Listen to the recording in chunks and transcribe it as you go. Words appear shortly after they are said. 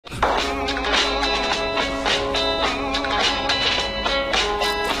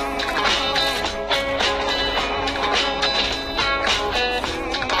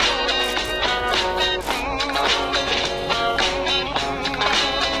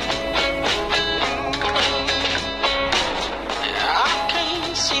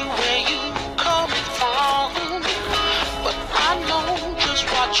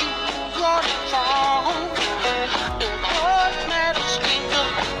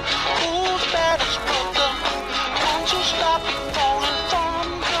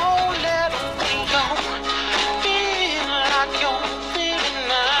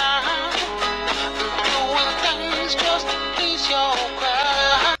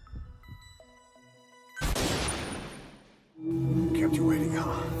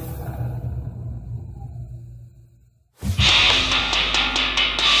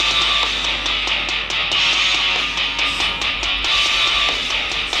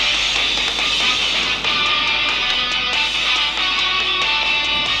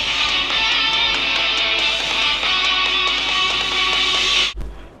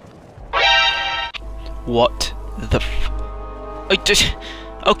What the f- I just...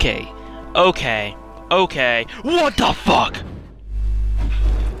 Okay. What the fuck?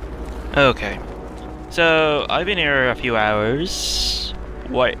 Okay. So, I've been here a few hours.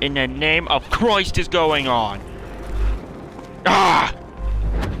 What in the name of Christ is going on? Ah!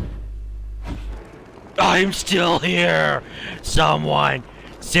 I'm still here! Someone!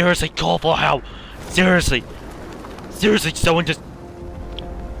 Seriously, call for help! Seriously! Seriously, someone just...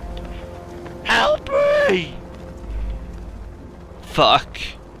 Help me! Fuck.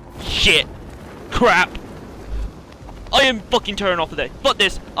 Shit. Crap. I am fucking turning off today. Fuck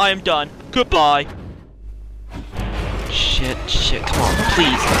this. I am done. Goodbye. Shit. Come on.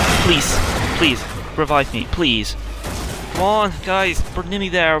 Please. Revive me. Please. Come on, guys. We're nearly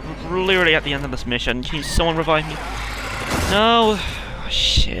there. We're literally at the end of this mission. Can someone revive me? No.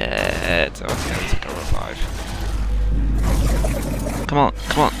 Shit. Okay, let's go revive. Come on.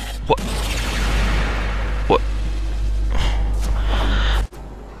 What?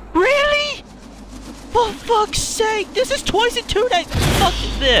 Really? For fuck's sake! This is twice in 2 days! Fuck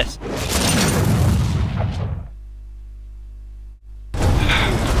this!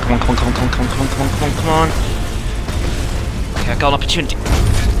 Come on. Okay, I got an opportunity.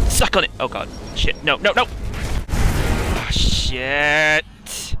 Suck on it! Oh god. Shit. No! Oh, shit!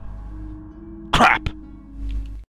 Crap!